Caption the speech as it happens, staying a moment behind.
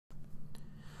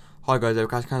Hi guys, I'm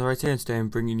Clans GOWIPE here, and today I'm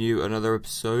bringing you another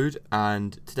episode,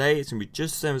 and today it's going to be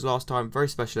just the same as last time, very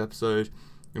special episode.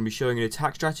 I'm going to be showing an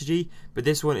attack strategy, but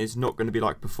this one is not going to be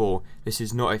like before. This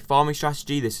is not a farming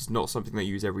strategy, this is not something that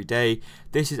you use every day.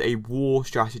 This is a war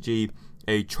strategy,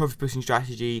 a trophy pushing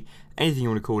strategy, anything you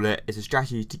want to call it. It's a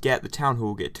strategy to get the town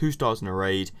hall, get 2 stars in a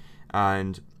raid,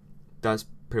 and that's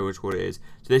pretty much what it is.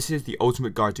 So this is the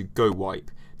ultimate guide to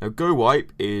GOWIPE. Now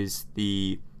GOWIPE is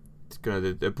the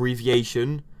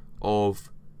abbreviation of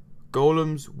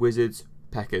golems, wizards,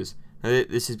 peckers. Now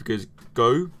this is because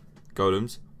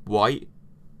golems, white,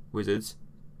 wizards,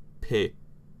 peckers,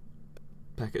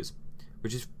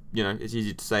 which is, you know, it's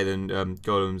easier to say than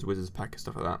golems, wizards, peckers,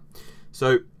 stuff like that.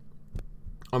 So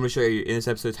I'm going to show you in this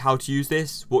episode how to use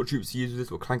this, what troops to use with this,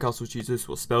 what clan castles to use with this,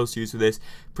 what spells to use with this,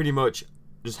 pretty much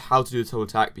just how to do this whole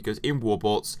attack, because in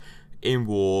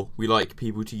war, we like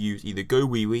people to use either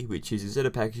GOWIPE, which is instead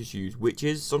of peckers, use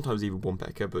witches, sometimes even one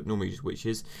pecker, but normally just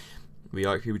witches. We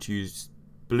like people to use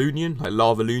Balloonian, like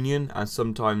Lava Loonian, and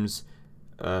sometimes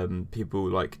people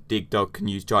like Dug can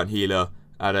use Giant Healer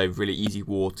at a really easy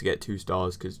war to get 2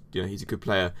 stars because, you know, he's a good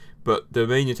player. But the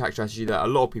main attack strategy that a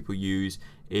lot of people use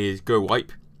is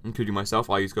GOWIPE, including myself.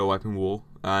 I use GOWIPE in war,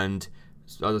 and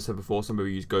as I said before, some people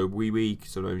use GOWIPE,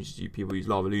 sometimes people use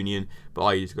Lava Loonian, but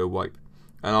I use GOWIPE.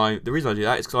 And the reason I do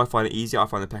that is because I find it easier. I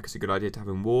find the peckers a good idea to have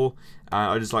in war.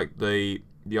 I just like the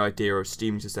idea of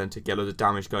steaming to the centre, get loads of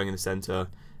damage going in the centre,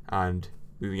 and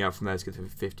moving out from there to get to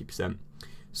 50%.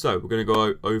 So we're going to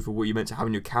go over what you're meant to have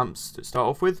in your camps to start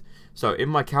off with. So in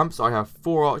my camps, I have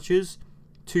 4 archers,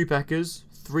 2 peckers,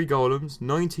 3 golems,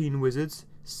 19 wizards,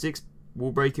 6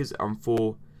 wall breakers, and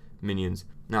 4 minions.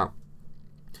 Now,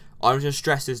 I'm just going to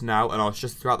stress this now, and I'll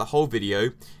stress throughout the whole video.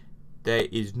 There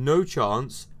is no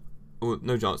chance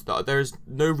that there is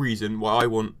no reason why I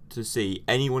want to see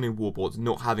anyone in warboards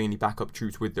not having any backup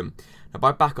troops with them. Now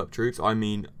by backup troops I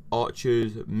mean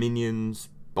archers, minions,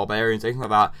 barbarians, anything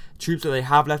like that, troops that they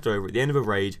have left over at the end of a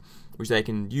raid, which they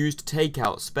can use to take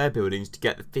out spare buildings to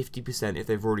get the 50% if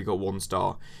they've already got 1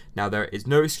 star. Now there is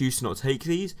no excuse to not take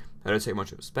these, they don't take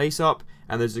much of a space up,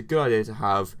 and there's a good idea to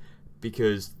have,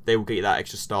 because they will get you that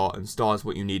extra star, and stars is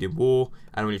what you need in war,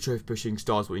 and when you're trophy pushing,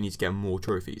 stars is what you need to get more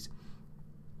trophies.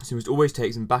 So you must always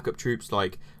take some backup troops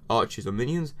like archers or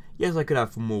minions. Yes, I could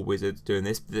have 4 more wizards doing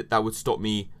this, but that would stop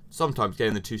me sometimes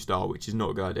getting the 2 star, which is not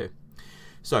a good idea.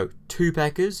 So 2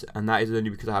 peckers, and that is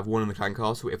only because I have 1 in the clan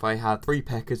castle. If I had 3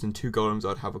 peckers and 2 golems,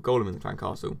 I'd have a golem in the clan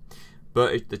castle.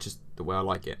 But that's just the way I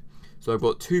like it. So I've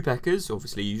got 2 peckers.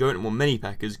 Obviously you don't want many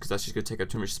peckers because that's just going to take up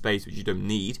too much space, which you don't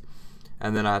need.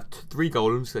 And then I have 3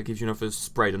 golems, that gives you enough of a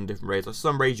spread on different raids. Like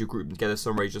some raids you group them together,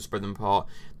 some raids you spread them apart.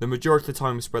 The majority of the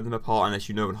time you spread them apart unless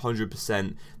you know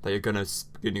 100% that you're going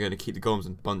to keep the golems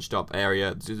in a bunched up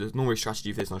area. There's normally a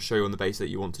strategy for this, and I'll show you on the base that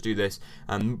you want to do this.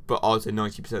 But I would say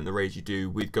 90% of the raids you do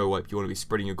with GOWIPE, you want to be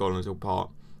spreading your golems apart.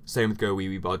 Same with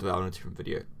GOWIPE, but I'll do that on a different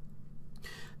video.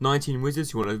 19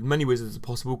 wizards, you want as many wizards as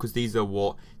possible because these are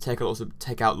what take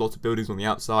out lots of buildings on the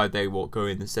outside. They what go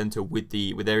in the center with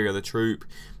every other troop.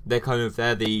 They're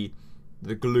the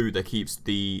glue that keeps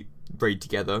the raid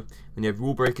together. And you have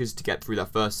wall breakers to get through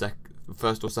that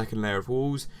first or second layer of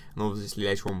walls, and obviously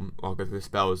later on I'll go through the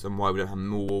spells and why we don't have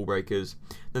more wall breakers.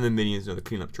 Then the minions are the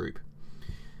cleanup troop.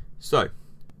 So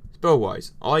spell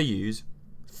wise, I use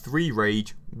 3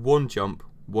 rage, 1 jump,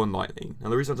 1 lightning. Now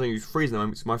the reason I don't use freeze at the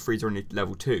moment is my freeze are only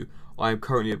level 2. I am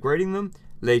currently upgrading them.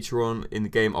 Later on in the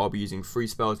game I'll be using 3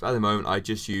 spells, but at the moment I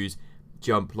just use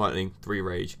jump, lightning, 3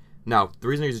 rage. Now the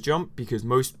reason I use a jump, because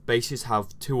most bases have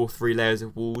 2 or 3 layers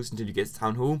of walls until you get to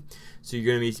town hall. So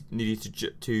you're going to need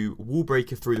to wall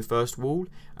breaker through the first wall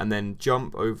and then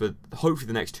jump over hopefully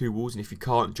the next 2 walls, and if you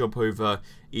can't, jump over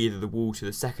either the wall to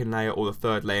the 2nd layer or the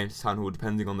 3rd layer into town hall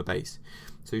depending on the base.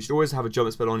 So you should always have a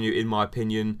jump spell on you in my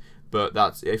opinion, but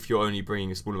that's if you're only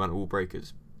bringing a small amount of wall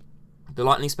breakers. The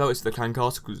lightning spell is for the clan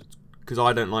castle because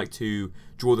I don't like to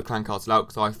draw the clan castle out,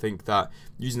 because I think that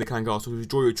using the clan castle to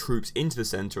draw your troops into the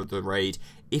centre of the raid,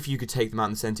 if you could take them out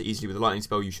in the centre easily with a lightning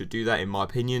spell, you should do that in my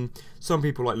opinion. Some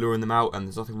people like luring them out, and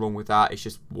there's nothing wrong with that. It's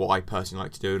just what I personally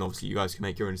like to do, and obviously you guys can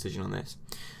make your own decision on this.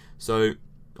 So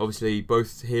obviously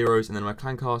both heroes and then my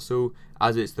clan castle,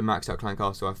 as it's the maxed out clan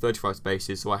castle, I have 35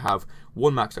 spaces, so I have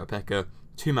 1 maxed out pecker,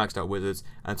 2 maxed out wizards,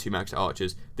 and 2 maxed out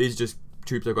archers. These are just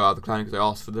troops I got out of the clan because I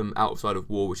asked for them outside of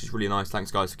war, which is really nice.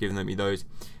 Thanks guys for giving me those.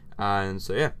 And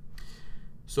so yeah,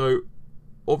 so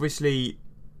obviously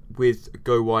with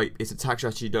GOWIPE, it's attack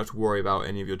strategy. You don't have to worry about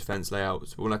any of your defense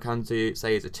layouts. But what I can say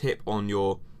is a tip on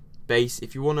your base: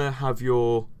 if you want to have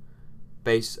your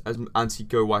base as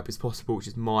anti-GOWIPE as possible, which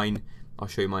is mine, I'll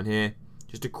show you mine here.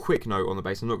 Just a quick note on the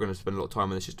base. I'm not going to spend a lot of time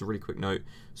on this. Just a really quick note.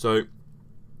 So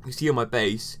you see on my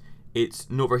base, it's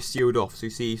not very sealed off. So you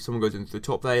see if someone goes into the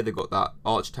top there, they've got that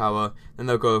arch tower, then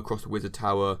they'll go across the wizard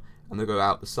tower, and they'll go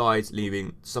out the sides,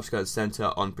 leaving stuff to go to the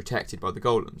centre unprotected by the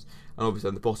golems. And obviously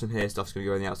on the bottom here, stuff's going to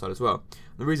go on the outside as well.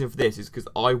 And the reason for this is because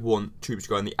I want troops to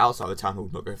go on the outside of the town hall,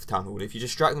 not go for the town hall. And if you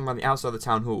distract them around the outside of the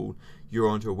town hall, you're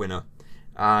onto a winner.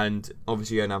 And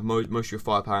obviously you're going to have most of your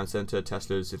firepower in the centre,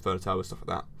 Teslas, Inferno Towers, stuff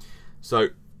like that. So,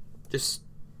 just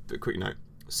a quick note.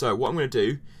 So what I'm going to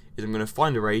do is I'm going to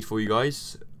find a raid for you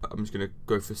guys. I'm just going to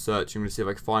go for search. I'm going to see if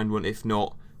I can find one. If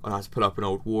not, I'll have to pull up an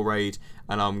old war raid,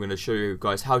 and I'm going to show you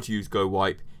guys how to use Go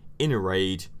Wipe in a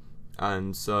raid.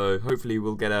 And so hopefully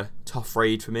we'll get a tough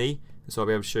raid for me, and so I'll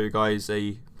be able to show you guys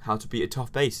how to beat a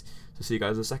tough base. So see you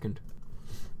guys in a second.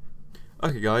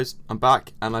 Okay guys, I'm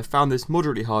back, and I found this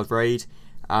moderately hard raid,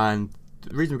 and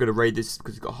the reason we're going to raid this is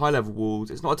because it's got high level walls.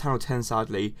 It's not a town of 10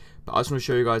 sadly, but I just want to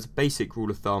show you guys a basic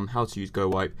rule of thumb how to use Go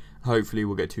Wipe. Hopefully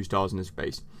we'll get 2 stars in this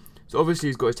base. So obviously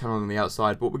he's got his town on the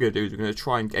outside, but what we're going to do is we're going to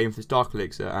try and aim for this Dark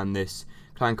Elixir and this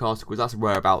Clan Castle, because that's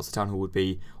whereabouts the town hall would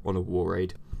be on a war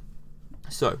raid.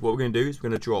 So what we're going to do is we're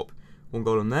going to drop 1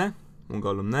 golem there, 1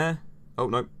 golem there, oh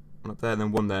no, 1 up there and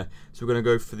then 1 there. So we're going to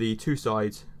go for the 2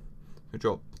 sides, we'll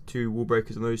drop 2 wall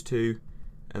breakers on those 2,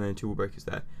 and then 2 wall breakers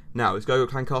there. Now let's go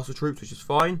Clan Castle troops, which is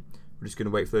fine. We're just going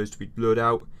to wait for those to be lured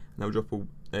out, and then we'll drop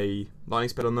a lightning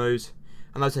spell on those,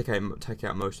 and that'll take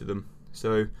out most of them.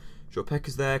 So drop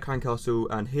Peckers there, Clan Castle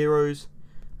and heroes,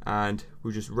 and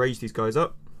we'll just raise these guys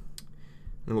up.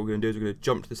 And what we're going to do is we're going to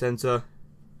jump to the centre,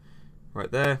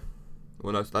 right there.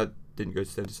 Well, no, that didn't go to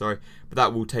the centre, sorry, but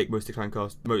that will take most of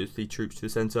the troops to the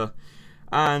centre.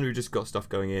 And we've just got stuff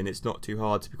going in. It's not too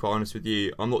hard, to be quite honest with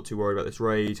you. I'm not too worried about this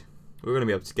raid. We're going to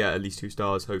be able to get at least 2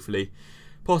 stars, hopefully,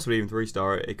 possibly even 3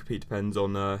 star. It completely depends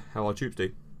on how our troops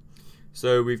do.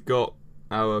 So we've got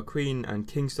our Queen and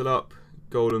King still up.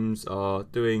 Golems are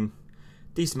doing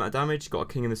decent amount of damage. Got a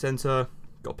King in the centre,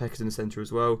 got Peckers in the centre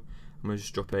as well. I'm going to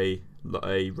just drop a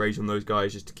rage on those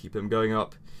guys just to keep them going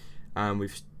up.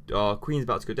 And our Queen's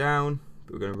about to go down,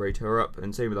 but we're going to raid her up,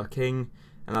 and same with our King,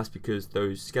 and that's because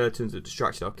those skeletons have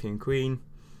distracted our King and Queen.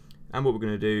 And what we're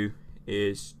going to do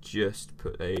is just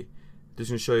put just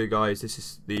going to show you guys, this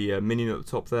is the minion at the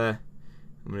top there.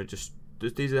 I'm going to just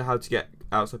these are how to get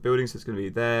outside buildings, so it's going to be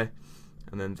there,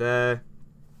 and then there.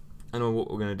 And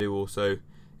what we're going to do also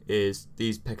is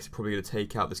these Peckers are probably going to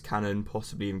take out this cannon,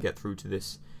 possibly even get through to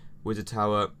this wizard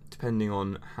tower, depending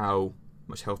on how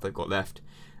much health they've got left.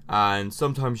 And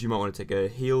sometimes you might want to take a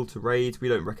heal to raid. We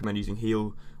don't recommend using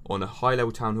heal on a high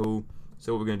level town hall.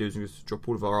 So what we're going to do is we're going to drop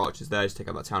all of our archers there to take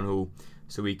out that town hall,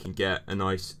 so we can get a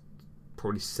nice,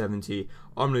 probably 70.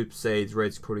 I'm going to say the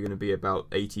raid's probably going to be about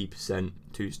 80%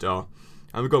 2 star.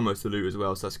 And we've got most of the loot as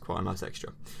well, so that's quite a nice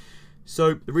extra.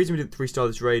 So the reason we did 3 star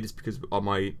this raid is because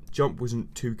my jump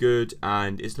wasn't too good,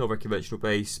 and it's not a very conventional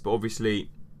base. But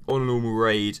obviously on a normal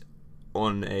raid,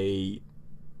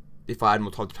 if I had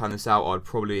more time to plan this out, I'd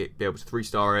probably be able to 3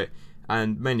 star it,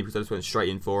 and mainly because I just went straight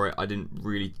in for it. I didn't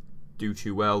really do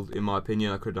too well, in my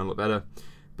opinion. I could have done a lot better,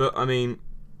 but I mean,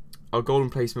 our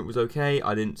golem placement was okay.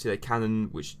 I didn't see that cannon,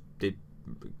 which didn't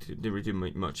really do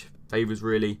much favours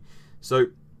really. So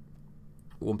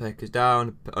 1 Pekker's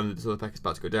down, and this other Pekker's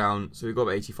about to go down, so we've got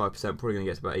about 85%, probably going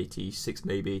to get to about 86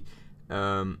 maybe.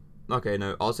 Okay,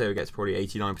 no, I'll say we get to probably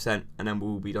 89%, and then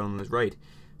we'll be done on this raid.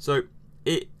 So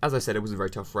as I said, it was a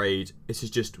very tough raid. This is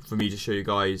just for me to show you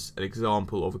guys an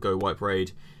example of a Go Wipe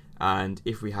raid, and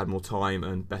if we had more time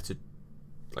and better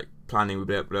planning, we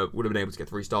would have been able to get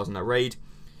 3 stars in that raid.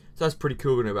 So that's pretty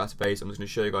cool. We're going to go back to base. I'm just going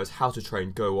to show you guys how to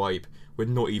train Go Wipe with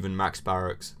not even max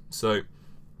barracks. So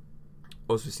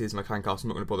also see this in my clan castle. I'm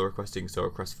not going to bother requesting, so I'll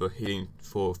request for healing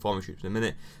for farming troops in a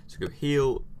minute. So go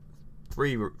heal,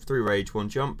 3 rage, 1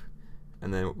 jump,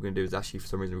 and then what we're going to do is actually, for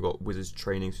some reason, we've got wizards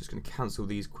training, so just going to cancel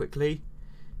these quickly,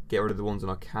 get rid of the ones in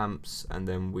our camps, and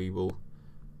then we will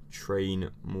train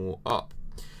more up.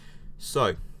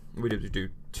 So we do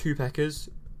 2 Peckers,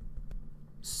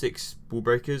 6 wall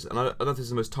breakers, and I don't know if this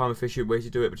is the most time efficient way to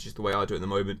do it, but it's just the way I do it at the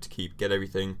moment to get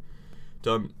everything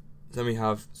done. Then we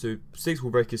have 6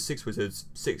 wall breakers, 6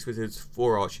 wizards,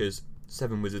 4 archers,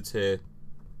 7 wizards here,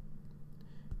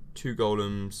 2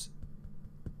 golems,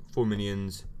 4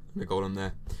 minions, and a golem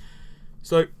there.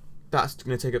 So that's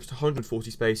going to take up to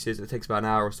 140 spaces. It takes about an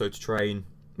hour or so to train,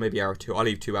 maybe an hour or 2. I'll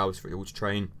leave 2 hours for it all to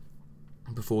train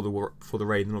before the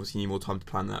raid, and obviously you need more time to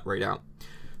plan that raid out.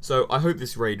 So I hope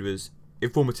this raid was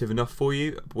informative enough for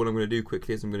you. But what I'm going to do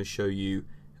quickly is I'm going to show you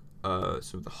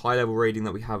some of the high level raiding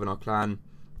that we have in our clan.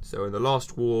 So in the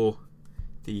last war,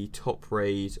 the top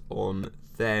raid on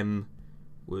them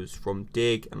was from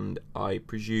Dig, and I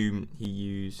presume he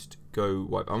used Go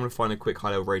Wipe. I'm going to find a quick high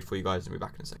level raid for you guys and be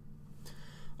back in a second.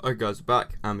 Alright guys, we're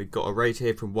back, and we've got a raid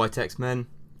here from White X-Men.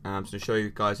 I'm just going to show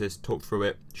you guys this, talk through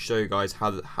it, show you guys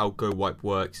how Go Wipe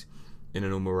works in a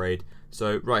normal raid.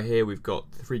 So right here we've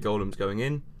got 3 golems going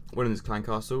in, one in his clan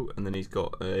castle, and then he's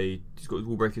got his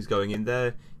wall breakers going in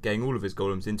there, getting all of his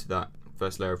golems into that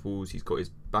first layer of walls. He's got his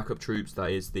backup troops, that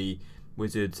is the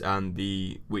wizards and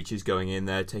the witches, going in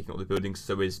there, taking up the buildings.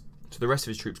 So the rest of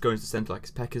his troops going to the centre, like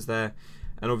his Peckers there,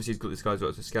 and obviously he's got this guy's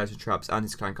got the skeleton traps and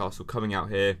his clan castle coming out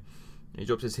here. He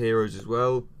drops his heroes as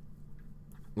well,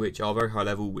 which are very high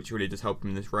level, which really does help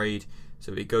him in this raid.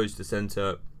 So he goes to the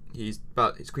centre. His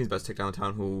queen's about to take down the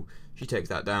town hall. She takes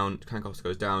that down. Clan castle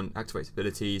goes down, activates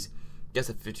abilities, gets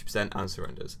a 50% and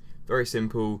surrenders. Very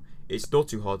simple. It's not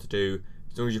too hard to do.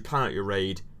 As long as you plan out your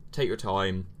raid, take your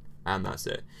time, and that's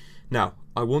it. Now,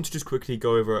 I want to just quickly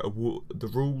go over the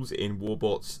rules in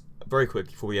Warbots very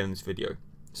quickly before we end this video.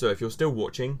 So if you're still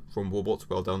watching from Warbots,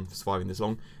 well done for surviving this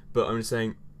long. But I'm just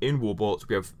saying, in Warbots,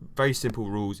 we have very simple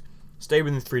rules. Stay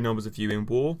within 3 numbers of you in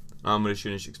war. I'm going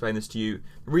to explain this to you.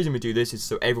 The reason we do this is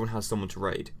so everyone has someone to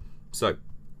raid. So,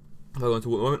 if I go into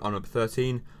war at the moment, I'm number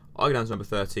 13. I go down to number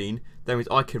 13. That means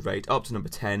I can raid up to number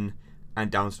 10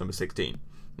 and down to number 16.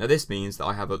 Now this means that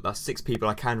I have that's 6 people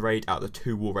I can raid out of the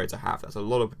 2 war raids I have. There's a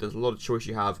lot of choice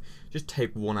you have. Just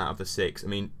take 1 out of the 6. I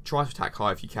mean, try to attack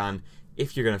high if you can.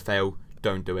 If you're going to fail,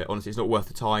 don't do it. Honestly, it's not worth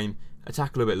the time.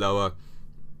 Attack a little bit lower,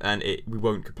 and we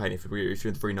won't complain if you're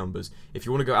in 3 numbers. If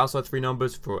you want to go outside 3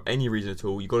 numbers for any reason at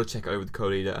all, you've got to check it over with the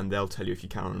co-leader, and they'll tell you if you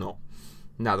can or not.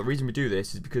 Now, the reason we do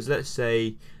this is because, let's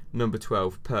say, number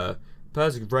 12,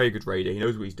 Per's a very good raider, he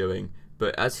knows what he's doing,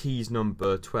 but as he's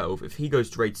number 12, if he goes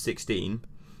to raid 16,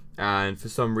 and for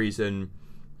some reason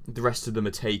the rest of them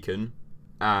are taken,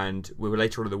 and we're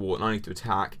later on in the war and I need to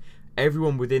attack,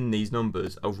 everyone within these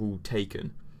numbers are all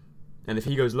taken. And if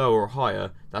he goes lower or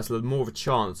higher, that's more of a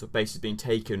chance of bases being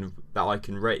taken that I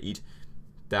can raid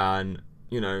than,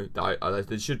 that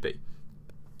there should be.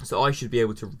 So I should be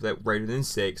able to raid within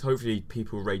 6. Hopefully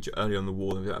people raid early on the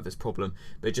war and we don't have this problem,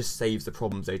 but it just saves the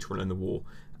problems later on in the war.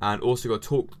 And also got to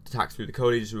talk attacks through the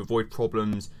co-leaders to avoid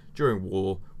problems during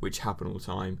war, which happen all the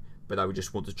time, but I would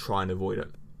just want to try and avoid it.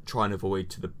 Try and avoid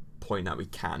to the point that we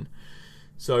can.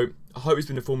 So I hope it's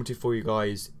been informative for you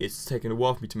guys. It's taken a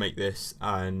while for me to make this,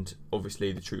 and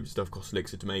obviously the troop stuff costs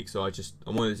elixir to make, so I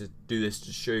wanted to do this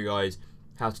to show you guys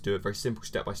how to do it. Very simple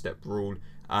step-by-step rule,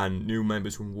 and new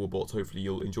members from Warbots, hopefully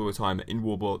you'll enjoy your time in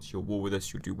Warbots, you'll war with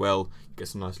us, you'll do well, get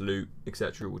some nice loot,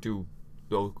 etc. We'll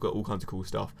got all kinds of cool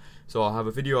stuff. So I'll have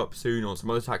a video up soon on some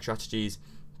other attack strategies,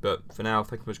 but for now,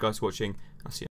 thank you very much guys for watching. I'll see you.